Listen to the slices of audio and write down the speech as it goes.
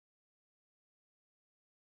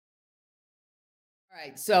All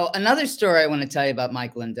right. So another story I want to tell you about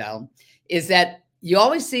Mike Lindell is that you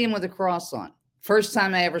always see him with a cross on. First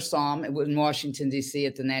time I ever saw him, it was in Washington, D.C.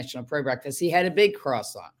 at the National Prayer Breakfast. He had a big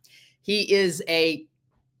cross on. He is a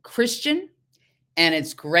Christian, and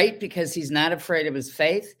it's great because he's not afraid of his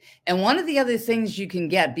faith. And one of the other things you can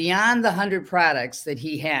get beyond the 100 products that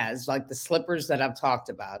he has, like the slippers that I've talked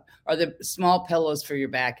about, or the small pillows for your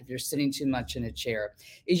back if you're sitting too much in a chair,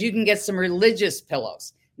 is you can get some religious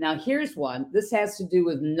pillows. Now, here's one. This has to do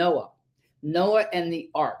with Noah and the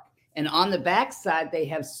ark. And on the back side, they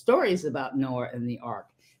have stories about Noah and the ark.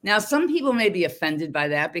 Now, some people may be offended by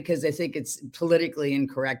that because they think it's politically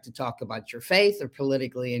incorrect to talk about your faith or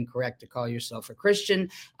politically incorrect to call yourself a Christian.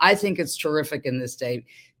 I think it's terrific in this day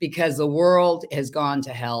because the world has gone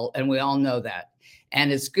to hell, and we all know that. And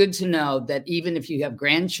it's good to know that even if you have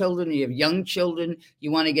grandchildren, you have young children, you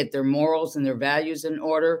want to get their morals and their values in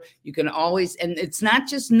order, you can always, and it's not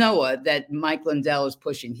just Noah that Mike Lindell is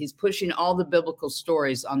pushing. He's pushing all the biblical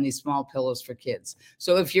stories on these small pillows for kids.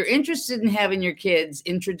 So if you're interested in having your kids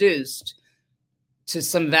introduced to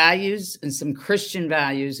some values and some Christian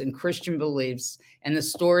values and Christian beliefs and the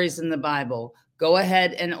stories in the Bible, go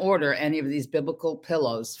ahead and order any of these biblical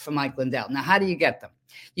pillows from Mike Lindell. Now, how do you get them?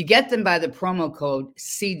 You get them by the promo code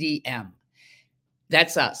CDM.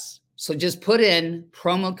 That's us. So just put in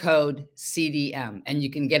promo code CDM and you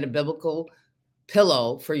can get a biblical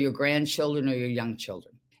pillow for your grandchildren or your young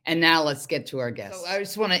children. And now let's get to our guest. So I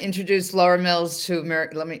just want to introduce Laura Mills to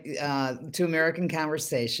American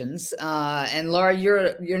Conversations. And Laura, you're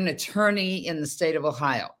an attorney in the state of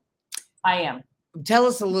Ohio. I am. Tell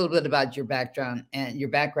us a little bit about your background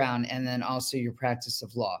and then also your practice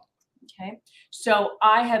of law. Okay. So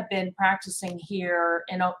I have been practicing here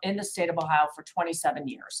in the state of Ohio for 27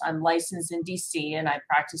 years. I'm licensed in DC and I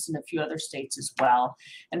practice in a few other states as well.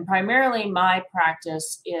 And primarily my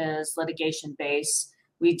practice is litigation based.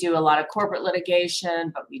 We do a lot of corporate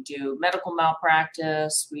litigation, but we do medical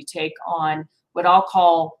malpractice. We take on what I'll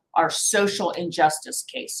call our social injustice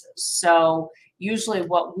cases. So usually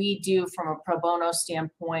what we do from a pro bono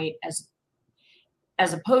standpoint,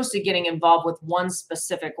 as opposed to getting involved with one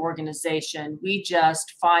specific organization, we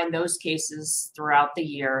just find those cases throughout the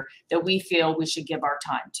year that we feel we should give our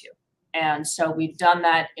time to. And so we've done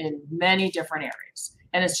that in many different areas.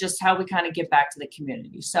 And it's just how we kind of give back to the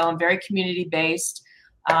community. So I'm very community based.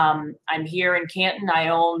 I'm here in Canton. I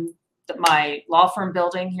own my law firm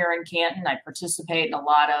building here in Canton. I participate in a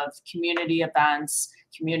lot of community events,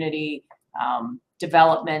 community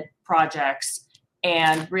development projects,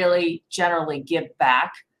 and really generally give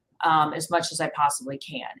back as much as I possibly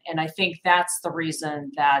can. And I think that's the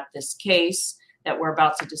reason that this case that we're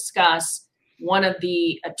about to discuss, one of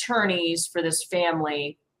the attorneys for this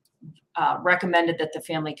family recommended that the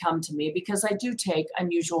family come to me because I do take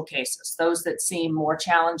unusual cases. Those that seem more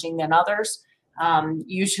challenging than others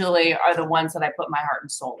usually are the ones that I put my heart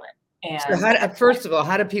and soul in. And so first of all,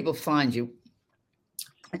 how do people find you?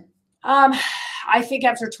 I think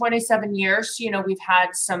after 27 years, we've had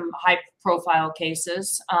some high profile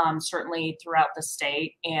cases, certainly throughout the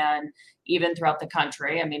state and even throughout the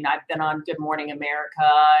country. I mean, I've been on Good Morning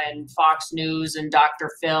America and Fox News and Dr.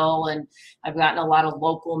 Phil, and I've gotten a lot of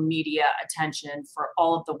local media attention for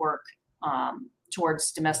all of the work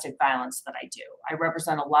towards domestic violence that I do. I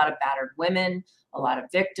represent a lot of battered women, a lot of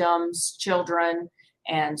victims, children.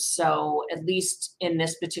 And so at least in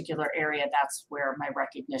this particular area, that's where my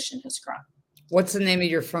recognition has grown. What's the name of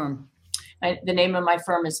your firm? The name of my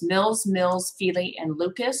firm is Mills, Feely, and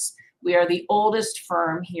Lucas. We are the oldest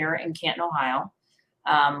firm here in Canton, Ohio.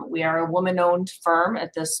 We are a woman-owned firm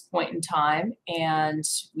at this point in time, and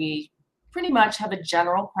we pretty much have a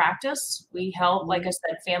general practice. We help, like I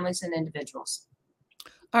said, families and individuals.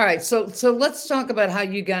 All right. So let's talk about how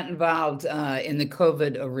you got involved in the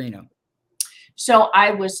COVID arena. So I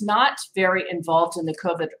was not very involved in the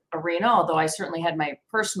COVID arena, although I certainly had my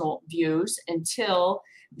personal views until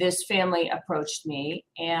this family approached me.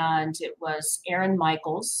 And it was Erin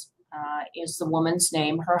Michaels is the woman's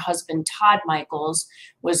name. Her husband, Todd Michaels,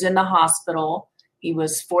 was in the hospital. He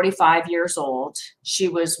was 45 years old. She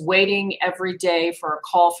was waiting every day for a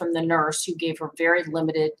call from the nurse who gave her very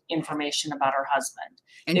limited information about her husband.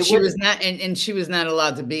 And she was not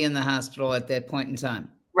allowed to be in the hospital at that point in time.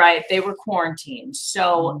 Right. They were quarantined.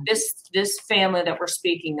 So this family that we're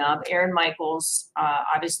speaking of, Erin Michaels,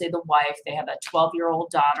 obviously the wife, they have a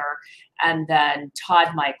 12-year-old daughter. And then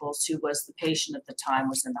Todd Michaels, who was the patient at the time,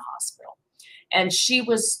 was in the hospital. And she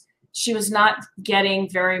was not getting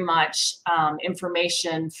very much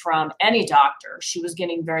information from any doctor. She was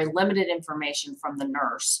getting very limited information from the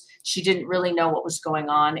nurse. She didn't really know what was going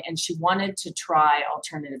on, and she wanted to try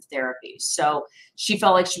alternative therapies. So she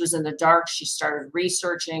felt like she was in the dark. She started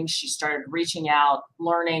researching. She started reaching out,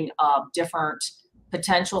 learning of different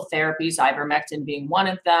potential therapies, ivermectin being one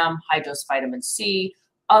of them, high-dose vitamin C,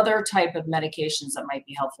 other type of medications that might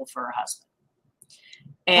be helpful for her husband.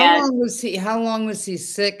 And how long was he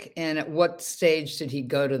sick, and at what stage did he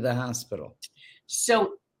go to the hospital?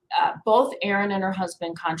 so both Erin and her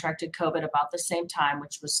husband contracted COVID about the same time,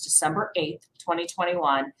 which was December 8th,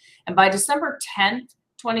 2021. And by December 10th,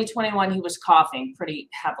 2021, he was coughing pretty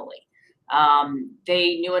heavily.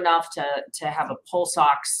 They knew enough to have a pulse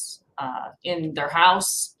ox in their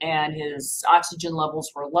house, and his oxygen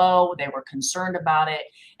levels were low. They were concerned about it,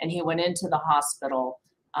 and he went into the hospital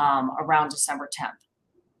around December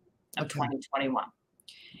 10th of 2021.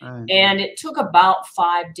 And it took about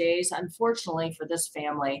 5 days, unfortunately, for this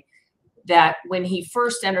family, that when he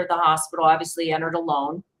first entered the hospital, obviously he entered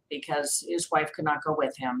alone because his wife could not go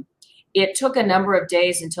with him. It took a number of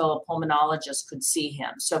days until a pulmonologist could see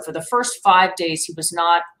him. So for the first 5 days, he was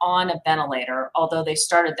not on a ventilator, although they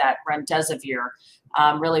started that remdesivir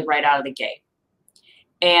really right out of the gate.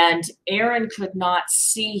 And Erin could not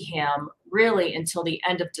see him really until the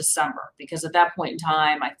end of December, because at that point in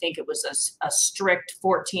time, I think it was a strict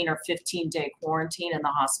 14 or 15-day quarantine in the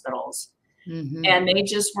hospitals. Mm-hmm. And they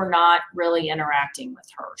just were not really interacting with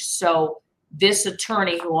her. So this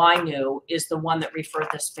attorney, who I knew, is the one that referred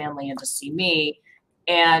this family in to see me.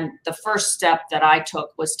 And the first step that I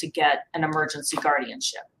took was to get an emergency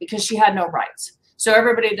guardianship, because she had no rights. So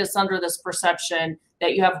everybody that's under this perception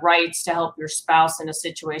that you have rights to help your spouse in a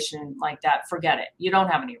situation like that, forget it. You don't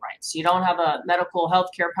have any rights. You don't have a medical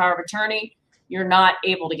healthcare power of attorney. You're not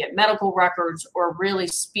able to get medical records or really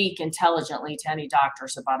speak intelligently to any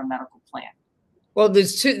doctors about a medical plan. Well,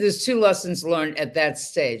 there's two lessons learned at that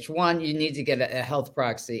stage. One, you need to get a health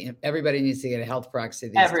proxy. Everybody needs to get a health proxy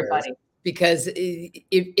these days. Because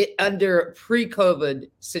under pre-COVID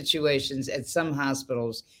situations at some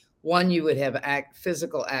hospitals, one, you would have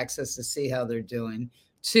physical access to see how they're doing.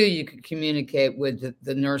 Two, you could communicate with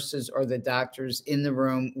the nurses or the doctors in the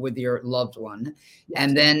room with your loved one. Yes.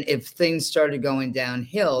 And then if things started going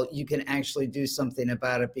downhill, you can actually do something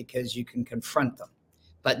about it because you can confront them.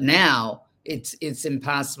 But now it's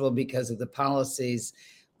impossible because of the policies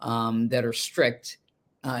that are strict.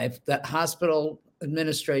 If the hospital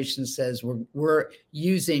administration says we're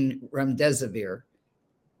using remdesivir,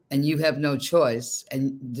 and you have no choice,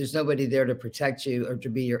 and there's nobody there to protect you or to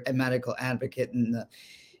be your medical advocate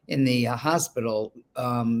in the hospital,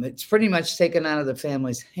 it's pretty much taken out of the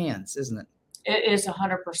family's hands, isn't it? It is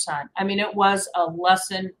 100%. I mean, it was a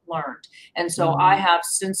lesson learned. And so I have,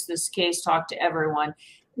 since this case, talked to everyone,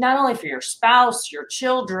 not only for your spouse, your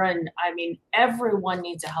children. I mean, everyone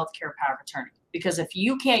needs a healthcare power of attorney, because if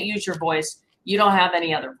you can't use your voice, you don't have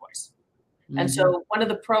any other voice. And so one of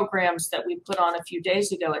the programs that we put on a few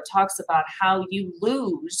days ago, it talks about how you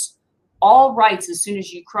lose all rights as soon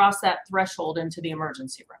as you cross that threshold into the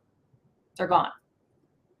emergency room. They're gone.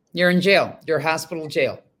 You're in jail. You're hospital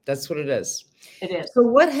jail. That's what it is. It is. So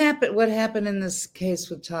what happened in this case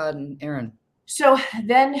with Todd and Erin? So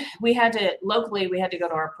then we had to go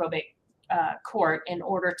to our probate court in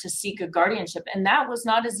order to seek a guardianship. And that was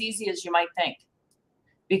not as easy as you might think,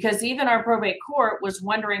 because even our probate court was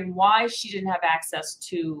wondering why she didn't have access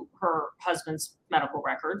to her husband's medical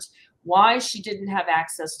records, why she didn't have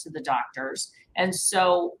access to the doctors. And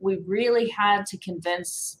so we really had to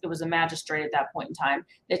convince, it was a magistrate at that point in time,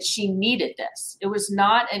 that she needed this. It was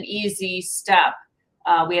not an easy step.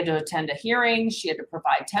 We had to attend a hearing. She had to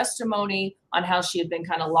provide testimony on how she had been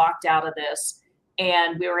kind of locked out of this.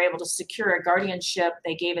 And we were able to secure a guardianship.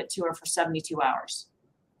 They gave it to her for 72 hours.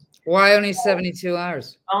 Why only 72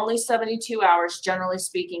 hours? Only 72 hours, generally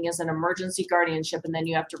speaking, is an emergency guardianship, and then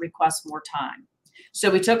you have to request more time.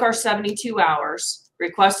 So we took our 72 hours,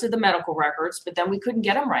 requested the medical records, but then we couldn't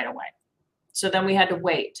get them right away. So then we had to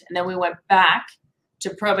wait. And then we went back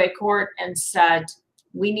to probate court and said,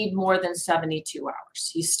 we need more than 72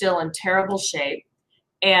 hours. He's still in terrible shape,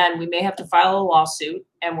 and we may have to file a lawsuit,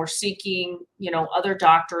 and we're seeking, other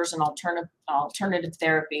doctors and alternative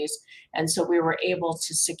therapies. And so we were able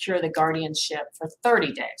to secure the guardianship for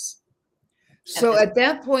 30 days. So at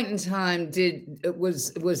that point in time,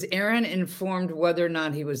 was Erin informed whether or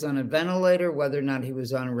not he was on a ventilator, whether or not he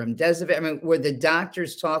was on a remdesivir? I mean, were the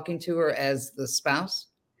doctors talking to her as the spouse?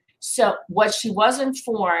 So what she was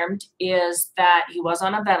informed is that he was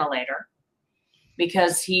on a ventilator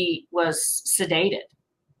because he was sedated.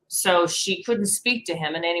 So she couldn't speak to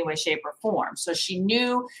him in any way, shape, or form. So she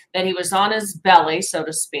knew that he was on his belly, so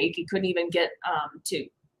to speak. He couldn't even get to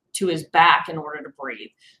to his back in order to breathe.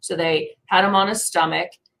 So they had him on his stomach,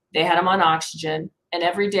 they had him on oxygen, and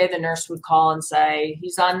every day the nurse would call and say,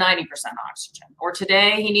 he's on 90% oxygen, or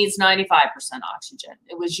today he needs 95% oxygen.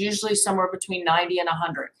 It was usually somewhere between 90 and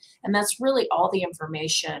 100. And that's really all the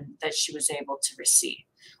information that she was able to receive.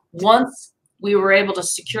 Once we were able to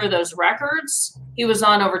secure those records, he was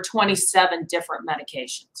on over 27 different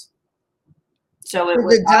medications. So it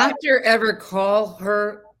was. Did the doctor ever call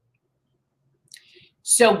her?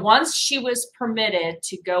 So once she was permitted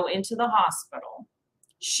to go into the hospital,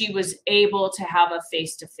 she was able to have a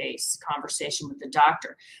face-to-face conversation with the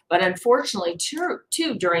doctor. But unfortunately,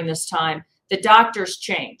 too, during this time, the doctors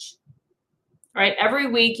change, right?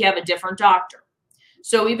 Every week you have a different doctor.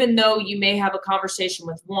 So even though you may have a conversation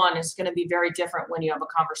with one, it's going to be very different when you have a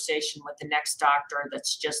conversation with the next doctor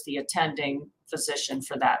that's just the attending physician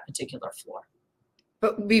for that particular floor.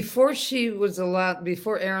 But before Aaron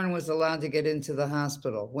was allowed to get into the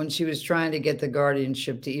hospital, when she was trying to get the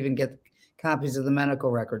guardianship to even get copies of the medical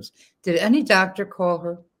records, did any doctor call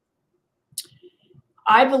her?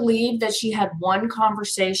 I believe that she had one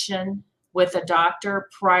conversation with a doctor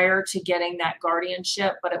prior to getting that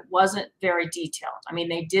guardianship, but it wasn't very detailed. I mean,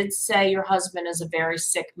 they did say your husband is a very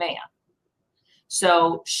sick man.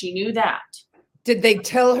 So she knew that. Did they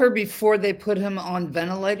tell her before they put him on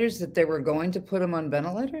ventilators that they were going to put him on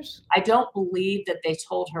ventilators? I don't believe that they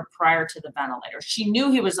told her prior to the ventilator. She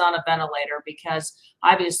knew he was on a ventilator because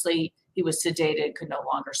obviously he was sedated, could no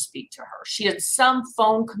longer speak to her. She had some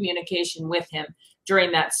phone communication with him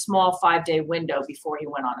during that small 5-day window before he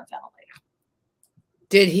went on a ventilator.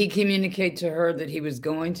 Did he communicate to her that he was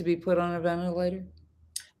going to be put on a ventilator?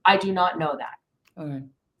 I do not know that. All right.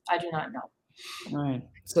 I do not know. All right.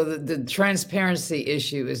 So the transparency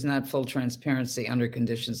issue is not full transparency under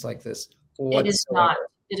conditions like this whatsoever. It is not.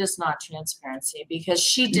 It is not transparency because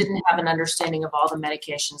she didn't have an understanding of all the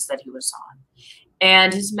medications that he was on.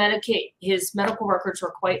 And his medical records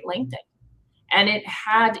were quite lengthy. And it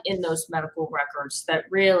had in those medical records that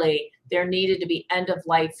really there needed to be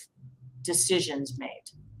end-of-life decisions made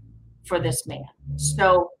for this man.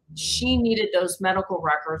 So she needed those medical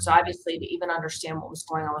records, obviously, to even understand what was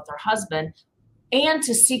going on with her husband and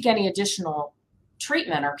to seek any additional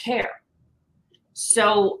treatment or care.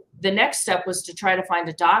 So the next step was to try to find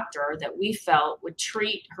a doctor that we felt would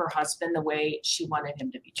treat her husband the way she wanted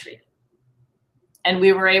him to be treated. And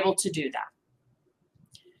we were able to do that.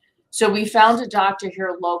 So we found a doctor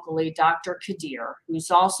here locally, Dr. Kadir,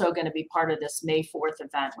 who's also going to be part of this May 4th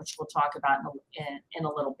event, which we'll talk about in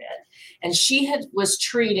a little bit. And she was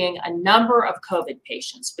treating a number of COVID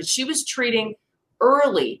patients, but she was treating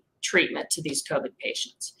early treatment to these COVID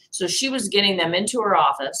patients. So she was getting them into her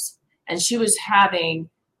office, and she was having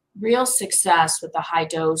real success with the high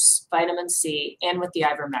dose vitamin C and with the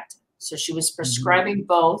ivermectin. So she was prescribing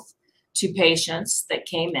both to patients that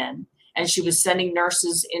came in, and she was sending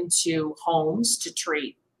nurses into homes to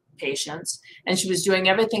treat patients, and she was doing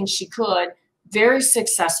everything she could very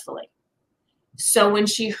successfully. So when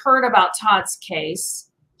she heard about Todd's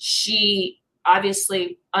case, she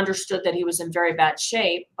obviously understood that he was in very bad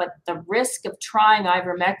shape, but the risk of trying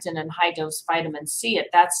ivermectin and high dose vitamin C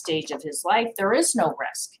at that stage of his life, there is no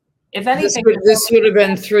risk. If anything, this would have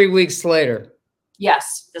been 3 weeks later.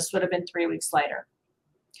 Yes, this would have been 3 weeks later.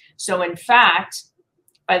 So in fact,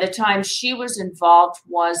 by the time she was involved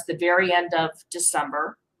was the very end of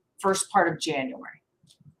December, first part of January.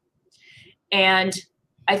 And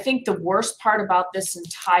I think the worst part about this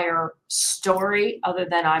entire story, other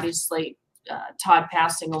than obviously Todd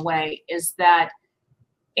passing away, is that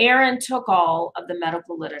Erin took all of the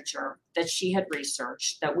medical literature that she had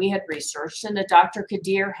researched, that we had researched, and that Dr.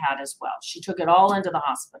 Kadir had as well. She took it all into the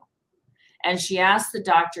hospital. And she asked the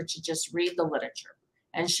doctor to just read the literature.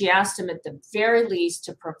 And she asked him at the very least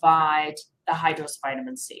to provide the high-dose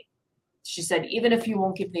vitamin C. She said, even if you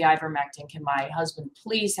won't give the ivermectin, can my husband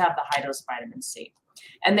please have the high-dose vitamin C?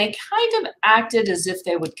 And they kind of acted as if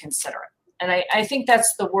they would consider it. And I think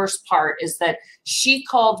that's the worst part, is that she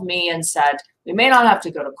called me and said, we may not have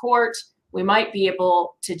to go to court. We might be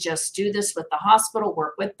able to just do this with the hospital,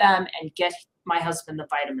 work with them, and get my husband the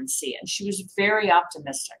vitamin C. And she was very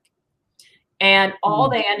optimistic. And all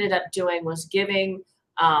they ended up doing was giving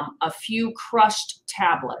a few crushed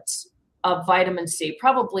tablets of vitamin C,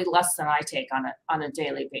 probably less than I take on a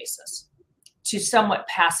daily basis, to somewhat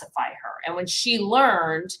pacify her. And when she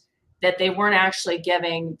learned that they weren't actually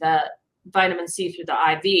giving the vitamin C through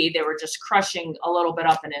the IV, they were just crushing a little bit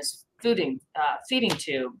up in his feeding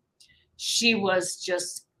tube, she was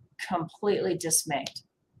just completely dismayed.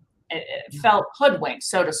 felt hoodwinked,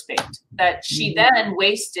 so to speak, that she then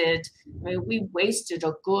wasted, we wasted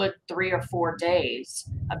a good 3 or 4 days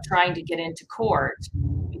of trying to get into court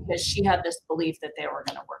because she had this belief that they were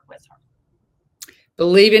going to work with her.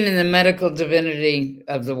 Believing in the medical divinity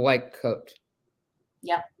of the white coat.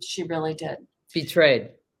 Yep, she really did.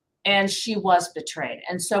 Betrayed. And she was betrayed.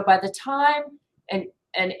 And so by the time,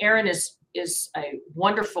 and Erin is a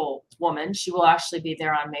wonderful woman. She will actually be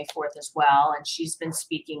there on May 4th as well. And she's been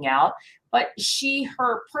speaking out, but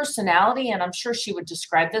her personality, and I'm sure she would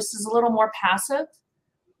describe this, as a little more passive.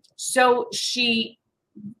 So she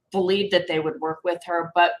believed that they would work with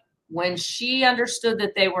her, but when she understood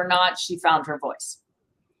that they were not, she found her voice.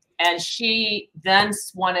 And she then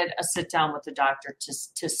wanted a sit down with the doctor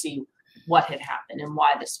to see what had happened and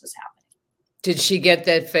why this was happening. Did she get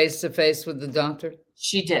that face-to-face with the doctor?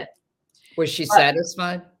 She did. Was she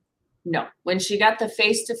satisfied? No. When she got the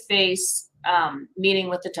face-to-face meeting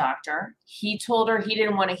with the doctor, he told her he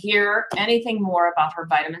didn't want to hear anything more about her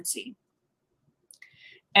vitamin C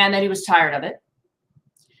and that he was tired of it.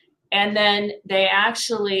 And then the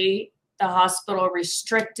hospital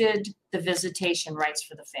restricted the visitation rights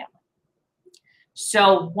for the family.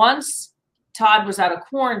 So once Todd was out of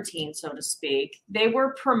quarantine, so to speak, they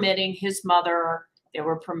were permitting his mother, they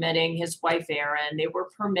were permitting his wife, Erin, they were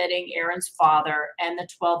permitting Erin's father and the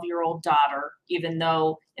 12-year-old daughter, even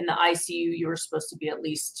though in the ICU you were supposed to be at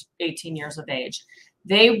least 18 years of age.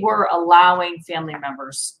 They were allowing family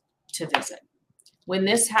members to visit. When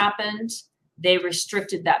this happened, they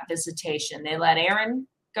restricted that visitation. They let Erin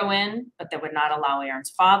go in, but they would not allow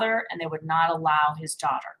Erin's father, and they would not allow his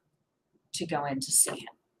daughter to go in to see him.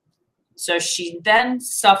 So she then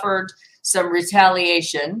suffered some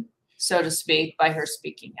retaliation, so to speak, by her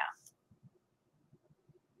speaking out.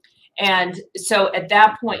 And so at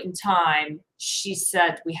that point in time, she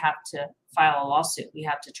said, we have to file a lawsuit. We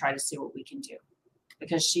have to try to see what we can do,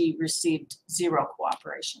 because she received zero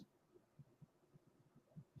cooperation.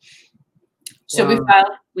 So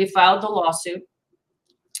we filed the lawsuit.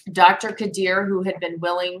 Dr. Kadir, who had been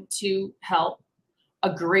willing to help,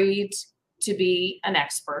 agreed to be an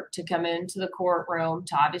expert, to come into the courtroom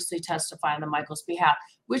to obviously testify on the Michaels' behalf,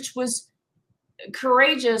 which was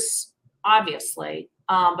courageous, obviously,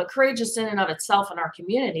 but courageous in and of itself in our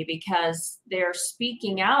community, because they're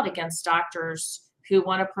speaking out against doctors who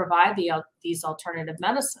want to provide these alternative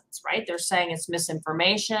medicines, right? They're saying it's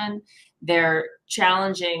misinformation. They're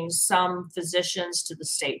challenging some physicians to the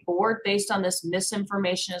state board based on this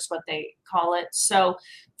misinformation, is what they call it. So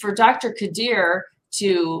for Dr. Kadir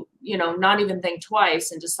to, not even think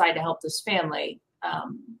twice and decide to help this family,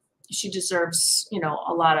 she deserves,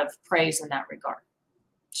 a lot of praise in that regard.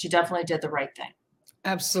 She definitely did the right thing.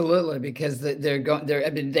 Absolutely, because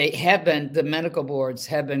the medical boards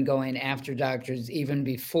have been going after doctors even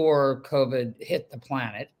before COVID hit the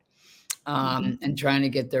planet, and trying to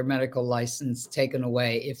get their medical license taken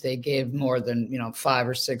away if they gave more than 5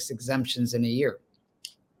 or 6 exemptions in a year.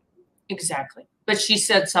 Exactly. But she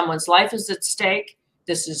said someone's life is at stake.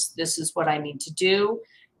 This is what I need to do.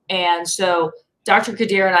 And so Dr.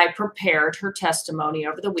 Kadir and I prepared her testimony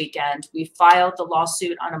over the weekend. We filed the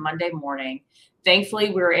lawsuit on a Monday morning. Thankfully,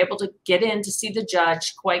 we were able to get in to see the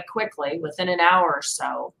judge quite quickly, within an hour or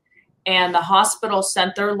so. And the hospital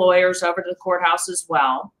sent their lawyers over to the courthouse as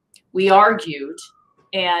well. We argued,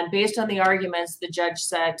 and based on the arguments, the judge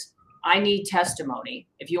said, I need testimony.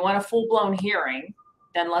 If you want a full-blown hearing,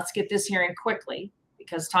 then let's get this hearing quickly,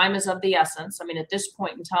 because time is of the essence. I mean, at this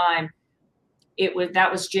point in time,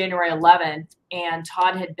 that was January 11th, and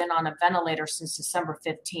Todd had been on a ventilator since December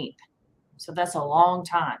 15th. So that's a long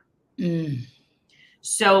time.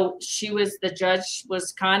 So the judge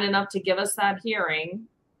was kind enough to give us that hearing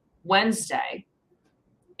Wednesday.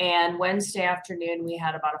 And Wednesday afternoon, we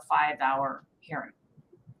had about a 5-hour hearing.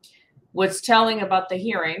 What's telling about the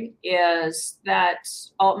hearing is that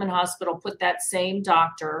Altman Hospital put that same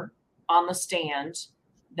doctor on the stand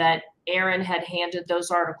that Erin had handed those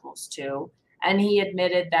articles to, and he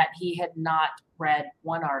admitted that he had not read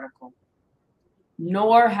one article,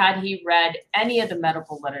 nor had he read any of the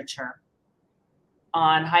medical literature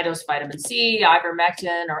on high-dose vitamin C,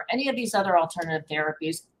 ivermectin, or any of these other alternative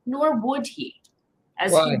therapies, nor would he.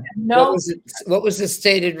 Why? What was the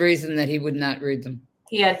stated reason that he would not read them?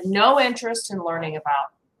 He had no interest in learning about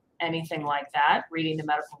anything like that, reading the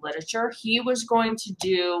medical literature. He was going to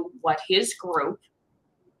do what his group,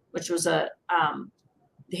 which was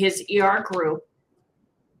his ER group,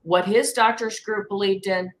 what his doctor's group believed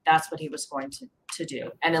in, that's what he was going to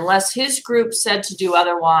do. And unless his group said to do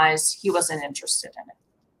otherwise, he wasn't interested in it.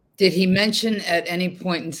 Did he mention at any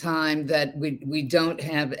point in time that we don't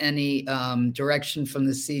have any direction from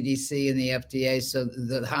the CDC and the FDA, so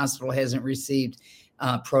the hospital hasn't received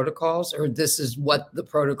protocols, or this is what the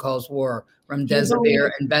protocols were,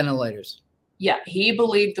 remdesivir and ventilators? Yeah, he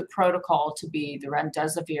believed the protocol to be the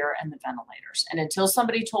remdesivir and the ventilators. And until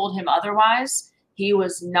somebody told him otherwise, he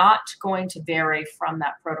was not going to vary from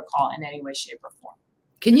that protocol in any way, shape, or form.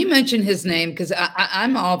 Can you mention his name? Because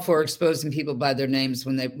I'm all for exposing people by their names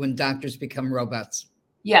when doctors become robots.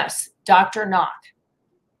 Yes, Dr. Knock.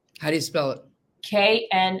 How do you spell it? Knoch.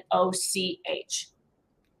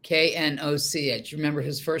 Knoch. Remember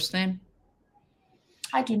his first name?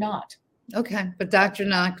 I do not. Okay, but Dr.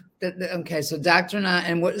 Knock. Okay, so Dr. Knock,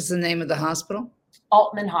 and what is the name of the hospital?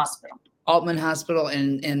 Altman Hospital. Altman Hospital,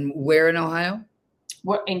 and where in Ohio?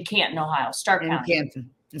 We're in Canton, Ohio, Stark County. Canton.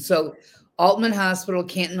 And so Altman Hospital,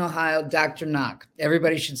 Canton, Ohio, Dr. Knock.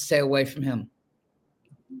 Everybody should stay away from him.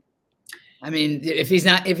 I mean, if he's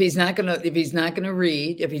not gonna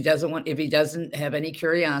read, if he doesn't have any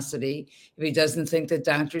curiosity, if he doesn't think that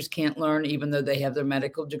doctors can't learn, even though they have their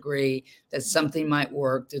medical degree, that something might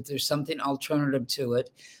work, that there's something alternative to it,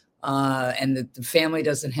 and that the family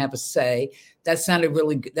doesn't have a say, that's not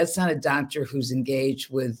a doctor who's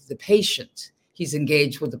engaged with the patient. He's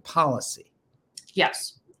engaged with the policy.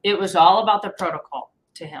 Yes, it was all about the protocol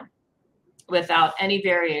to him, without any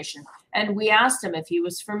variation. And we asked him if he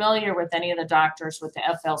was familiar with any of the doctors with the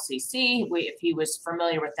FLCC, if he was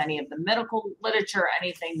familiar with any of the medical literature,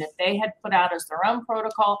 anything that they had put out as their own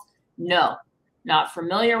protocol. No, not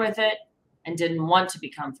familiar with it, and didn't want to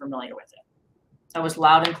become familiar with it. That was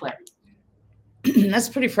loud and clear. That's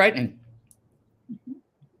pretty frightening.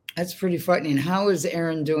 That's pretty frightening. How is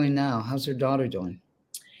Erin doing now? How's her daughter doing?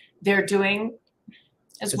 They're doing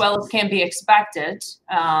as well as can be expected.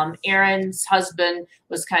 Erin's husband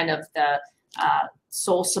was kind of the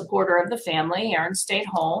sole supporter of the family. Erin stayed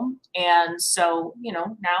home. And so,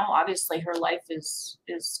 now obviously her life is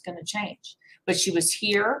going to change. But she was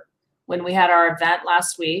here when we had our event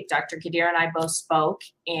last week. Dr. Kadir and I both spoke,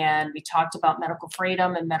 and we talked about medical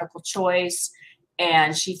freedom and medical choice.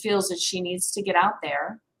 And she feels that she needs to get out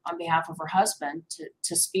there on behalf of her husband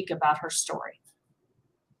to speak about her story.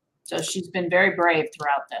 So she's been very brave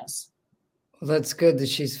throughout this. Well, that's good that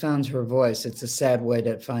she's found her voice. It's a sad way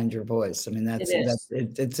to find your voice. I mean,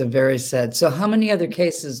 it's a very sad. So how many other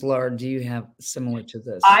cases, Laura, do you have similar to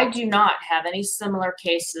this? I do not have any similar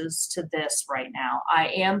cases to this right now.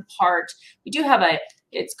 We do have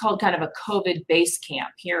it's called kind of a COVID base camp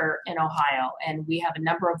here in Ohio. And we have a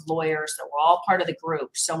number of lawyers that we're all part of the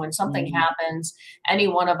group. So when something happens, any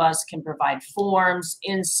one of us can provide forms,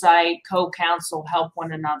 insight, co-counsel, help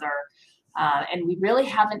one another. And we really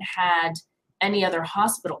haven't had any other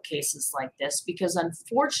hospital cases like this because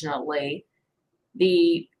unfortunately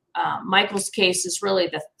the Michael's case is really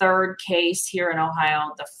the third case here in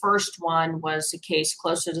Ohio. The first one was a case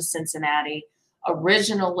closer to Cincinnati.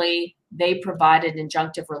 Originally, they provided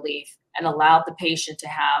injunctive relief and allowed the patient to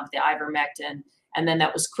have the ivermectin, and then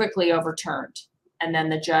that was quickly overturned. And then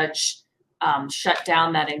the judge shut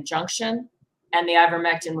down that injunction, and the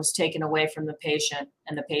ivermectin was taken away from the patient,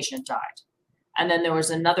 and the patient died. And then there was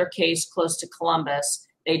another case close to Columbus.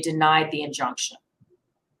 They denied the injunction,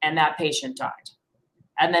 and that patient died.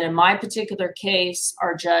 And then in my particular case,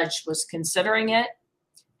 our judge was considering it,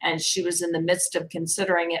 and she was in the midst of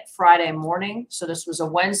considering it Friday morning. So this was a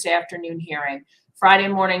Wednesday afternoon hearing. Friday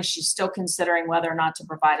morning, she's still considering whether or not to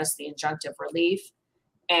provide us the injunctive relief,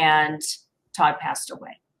 and Todd passed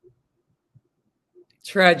away.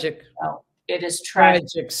 Tragic. So it is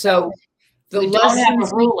tragic. So we don't have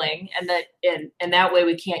a ruling, and that way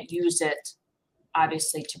we can't use it,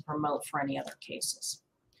 obviously, to promote for any other cases.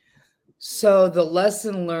 So the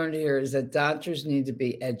lesson learned here is that doctors need to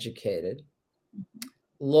be educated.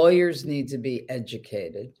 Lawyers need to be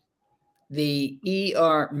educated. The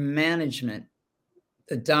ER management,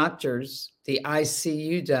 the doctors, the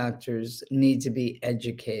ICU doctors need to be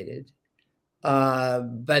educated.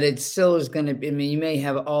 But it still is going to be, I mean, you may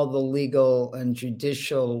have all the legal and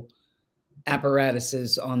judicial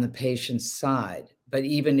apparatuses on the patient's side, but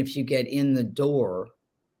even if you get in the door,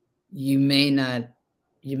 you may not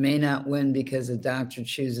win because the doctor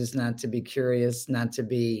chooses not to be curious, not to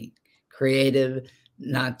be creative,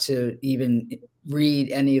 not to even read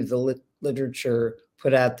any of the literature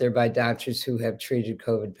put out there by doctors who have treated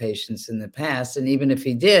COVID patients in the past. And even if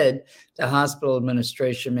he did, the hospital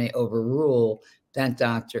administration may overrule that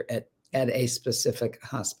doctor at a specific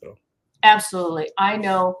hospital. Absolutely. I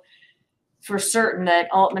know for certain that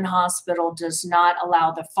Altman Hospital does not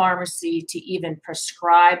allow the pharmacy to even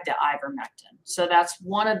prescribe the ivermectin. So that's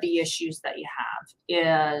one of the issues that you have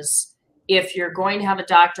is if you're going to have a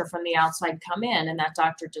doctor from the outside come in and that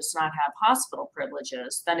doctor does not have hospital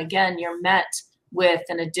privileges, then again, you're met with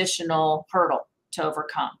an additional hurdle to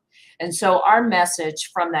overcome. And so our message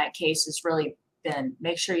from that case has really been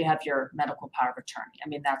make sure you have your medical power of attorney. I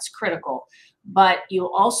mean, that's critical, but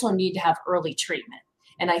you also need to have early treatment.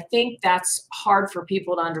 And I think that's hard for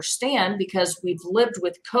people to understand because we've lived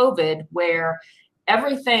with COVID where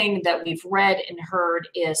everything that we've read and heard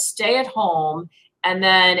is stay at home. And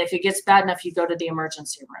then if it gets bad enough, you go to the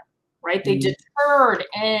emergency room, right? They deterred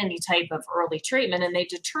any type of early treatment, and they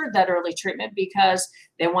deterred that early treatment because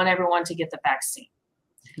they want everyone to get the vaccine.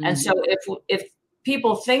 And so if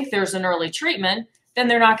people think there's an early treatment, then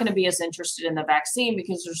they're not going to be as interested in the vaccine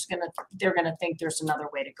because they're going to think there's another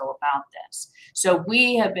way to go about this. So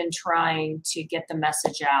we have been trying to get the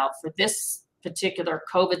message out for this particular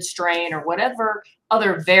COVID strain or whatever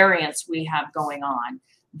other variants we have going on,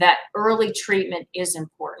 that early treatment is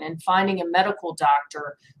important, and finding a medical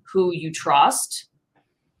doctor who you trust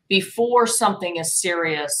before something as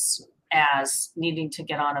serious as needing to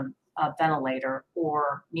get on a ventilator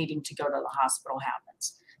or needing to go to the hospital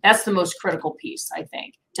happens. That's the most critical piece, I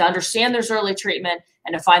think, to understand there's early treatment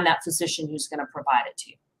and to find that physician who's going to provide it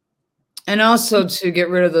to you. And also to get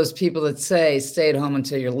rid of those people that say, stay at home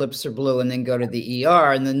until your lips are blue and then go to the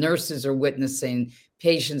ER. And the nurses are witnessing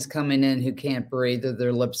patients coming in who can't breathe or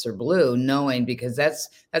their lips are blue, knowing, because that's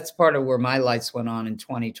part of where my lights went on in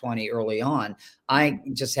 2020 early on. I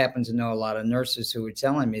just happened to know a lot of nurses who were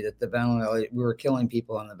telling me that we were killing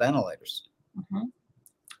people on the ventilators. Mm-hmm.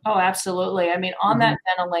 Oh, absolutely. I mean, on that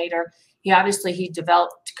ventilator, he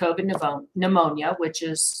developed COVID pneumonia, which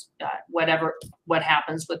is what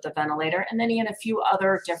happens with the ventilator. And then he had a few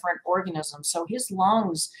other different organisms. So his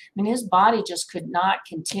lungs, I mean, his body just could not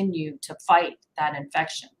continue to fight that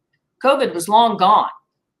infection. COVID was long gone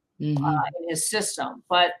in his system,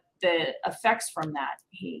 but the effects from that,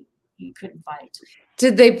 he couldn't fight.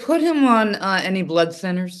 Did they put him on any blood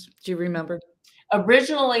thinners? Do you remember?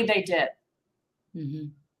 Originally, they did. Mm-hmm.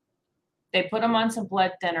 They put him on some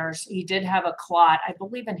blood thinners. He did have a clot, I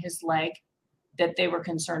believe, in his leg that they were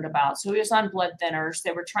concerned about. So he was on blood thinners.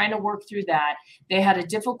 They were trying to work through that. They had a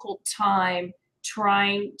difficult time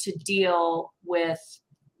trying to deal with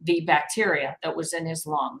the bacteria that was in his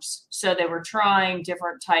lungs. So they were trying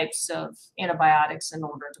different types of antibiotics in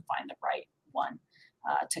order to find the right one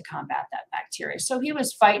to combat that bacteria. So he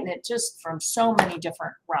was fighting it just from so many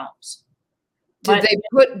different realms.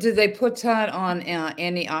 Did they put Todd on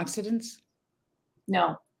antioxidants?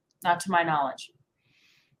 No, not to my knowledge.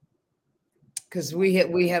 Because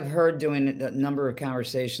we have heard doing a number of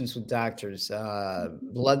conversations with doctors,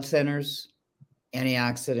 blood thinners,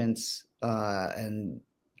 antioxidants, and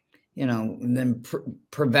then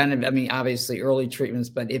preventive. I mean, obviously early treatments,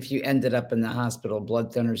 but if you ended up in the hospital,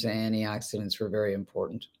 blood thinners and antioxidants were very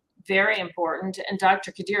important. Very important. And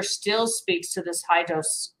Dr. Kadir still speaks to this high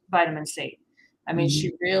dose vitamin C. I mean,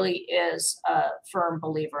 she really is a firm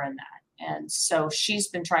believer in that. And so she's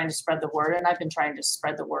been trying to spread the word, and I've been trying to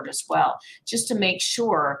spread the word as well, just to make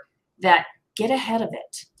sure that get ahead of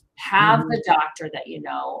it. Have the doctor that you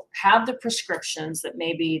know, have the prescriptions that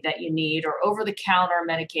you need, or over-the-counter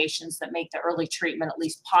medications that make the early treatment at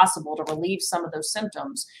least possible to relieve some of those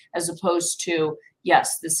symptoms, as opposed to,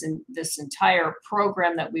 yes, this entire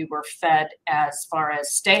program that we were fed as far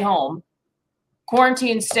as stay home,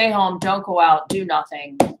 quarantine, stay home, don't go out, do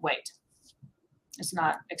nothing, wait. It's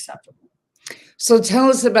not acceptable. So tell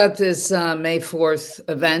us about this May 4th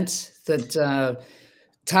event that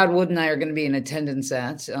Todd Wood and I are going to be in attendance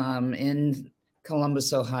at in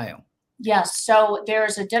Columbus, Ohio. Yes. So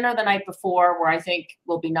there's a dinner the night before where I think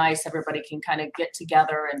will be nice. Everybody can kind of get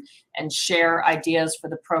together and share ideas for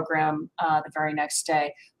the program the very next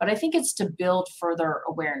day. But I think it's to build further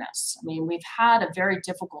awareness. I mean, we've had a very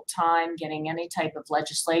difficult time getting any type of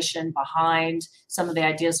legislation behind some of the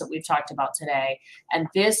ideas that we've talked about today. And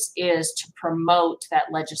this is to promote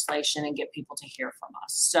that legislation and get people to hear from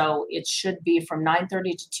us. So it should be from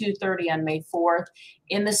 9:30 to 2:30 on May 4th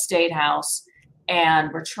in the State House.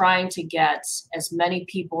 And we're trying to get as many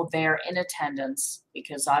people there in attendance,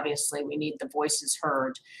 because obviously we need the voices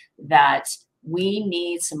heard, that we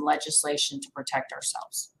need some legislation to protect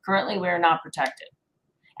ourselves. Currently, we are not protected.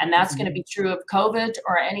 And that's going to be true of COVID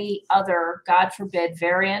or any other, God forbid,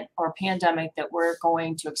 variant or pandemic that we're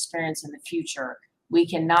going to experience in the future. We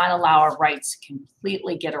cannot allow our rights to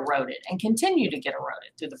completely get eroded and continue to get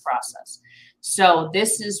eroded through the process. So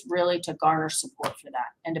this is really to garner support for that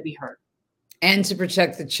and to be heard. And to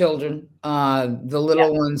protect the children, the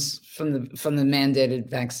little ones from the mandated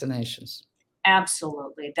vaccinations.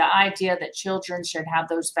 Absolutely. The idea that children should have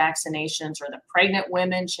those vaccinations or that pregnant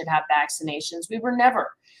women should have vaccinations, we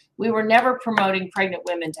were never promoting pregnant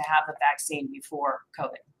women to have a vaccine before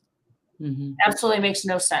COVID. Mm-hmm. Absolutely makes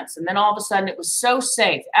no sense. And then all of a sudden it was so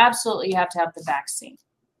safe. Absolutely, you have to have the vaccine.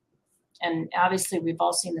 And obviously we've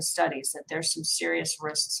all seen the studies that there's some serious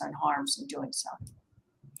risks and harms in doing so.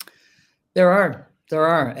 There are.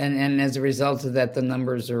 And as a result of that, the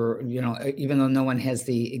numbers are, even though no one has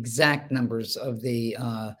the exact numbers of the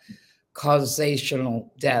causational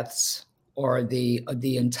deaths or the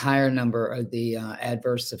entire number of the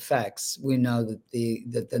adverse effects, we know that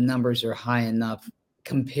the numbers are high enough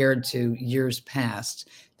compared to years past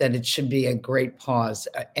that it should be a great pause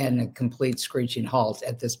and a complete screeching halt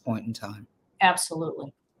at this point in time.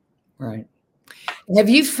 Absolutely. Right. Have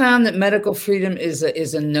you found that medical freedom is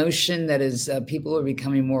a notion that is people are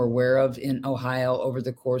becoming more aware of in Ohio over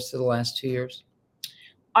the course of the last 2 years?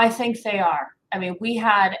 I think they are. I mean, we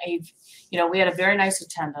had a very nice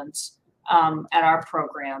attendance at our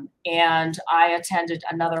program, and I attended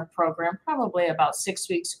another program probably about 6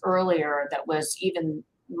 weeks earlier that was even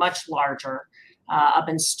much larger up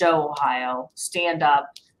in Stowe, Ohio. Stand Up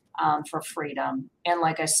for Freedom. And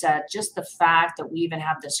like I said, just the fact that we even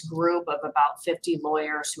have this group of about 50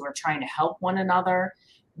 lawyers who are trying to help one another,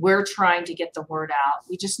 we're trying to get the word out.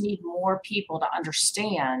 We just need more people to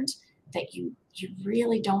understand that you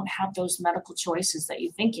really don't have those medical choices that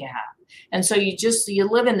you think you have. And so you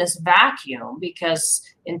live in this vacuum, because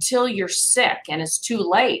until you're sick and it's too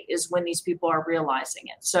late is when these people are realizing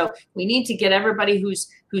it. So we need to get everybody who's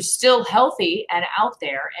still healthy and out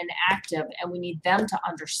there and active, and we need them to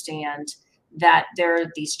understand that there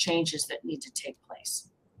are these changes that need to take place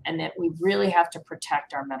and that we really have to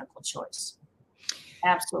protect our medical choice.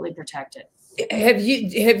 Absolutely protect it. Have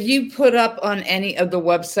you put up on any of the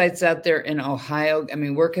websites out there in Ohio? I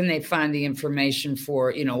mean, where can they find the information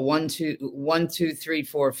for, 1, 2, 3,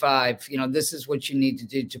 4, 5? This is what you need to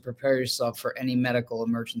do to prepare yourself for any medical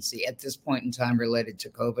emergency at this point in time related to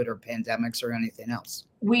COVID or pandemics or anything else.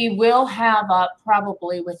 We will have up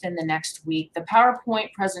probably within the next week the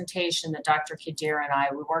PowerPoint presentation that Dr. Kadir and I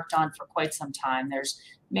worked on for quite some time. There's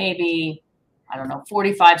maybe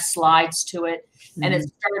 45 slides to it. Mm-hmm. And it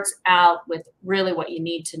starts out with really what you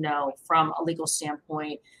need to know from a legal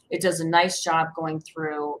standpoint. It does a nice job going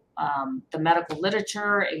through the medical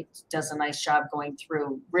literature. It does a nice job going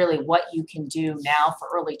through really what you can do now for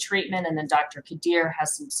early treatment. And then Dr. Kadir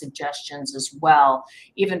has some suggestions as well,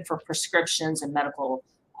 even for prescriptions and medical,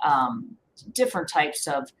 different types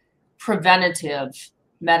of preventative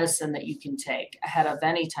medicine that you can take ahead of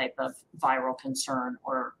any type of viral concern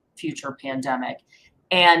or future pandemic.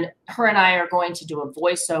 And her and I are going to do a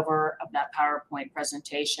voiceover of that PowerPoint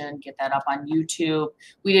presentation, get that up on YouTube.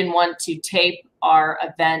 We didn't want to tape our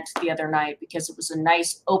event the other night because it was a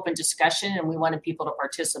nice open discussion and we wanted people to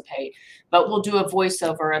participate. But we'll do a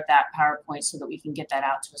voiceover of that PowerPoint so that we can get that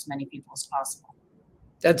out to as many people as possible.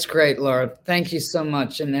 That's great, Laura. Thank you so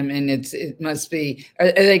much. And I mean, it must be,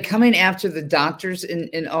 are they coming after the doctors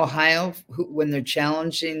in Ohio when they're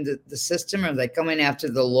challenging the system? Are they coming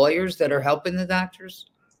after the lawyers that are helping the doctors?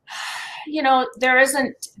 There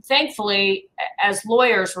isn't, thankfully, as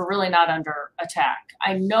lawyers, we're really not under attack.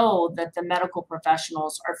 I know that the medical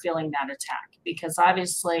professionals are feeling that attack because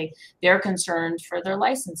obviously they're concerned for their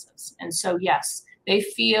licenses. And so, yes, they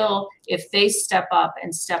feel if they step up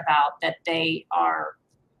and step out that they are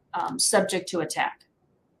subject to attack.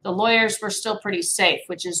 The lawyers were still pretty safe,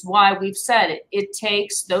 which is why we've said it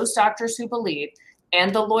takes those doctors who believe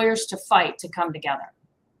and the lawyers to fight to come together.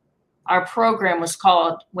 Our program was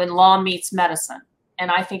called When Law Meets Medicine,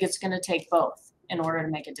 and I think it's going to take both in order to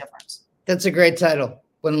make a difference. That's a great title,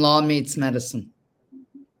 When Law Meets Medicine.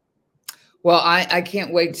 Well, I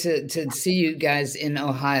can't wait to see you guys in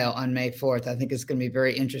Ohio on May 4th. I think it's going to be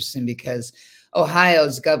very interesting because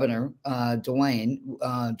Ohio's governor,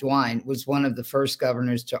 DeWine, was one of the first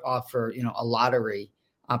governors to offer, a lottery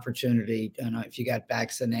opportunity, if you got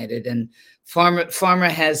vaccinated. And Pharma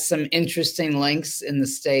has some interesting links in the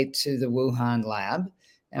state to the Wuhan lab,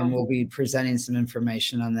 and we'll be presenting some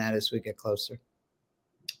information on that as we get closer.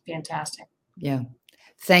 Fantastic. Yeah.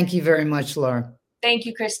 Thank you very much, Laura. Thank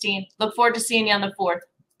you, Christine. Look forward to seeing you on the 4th.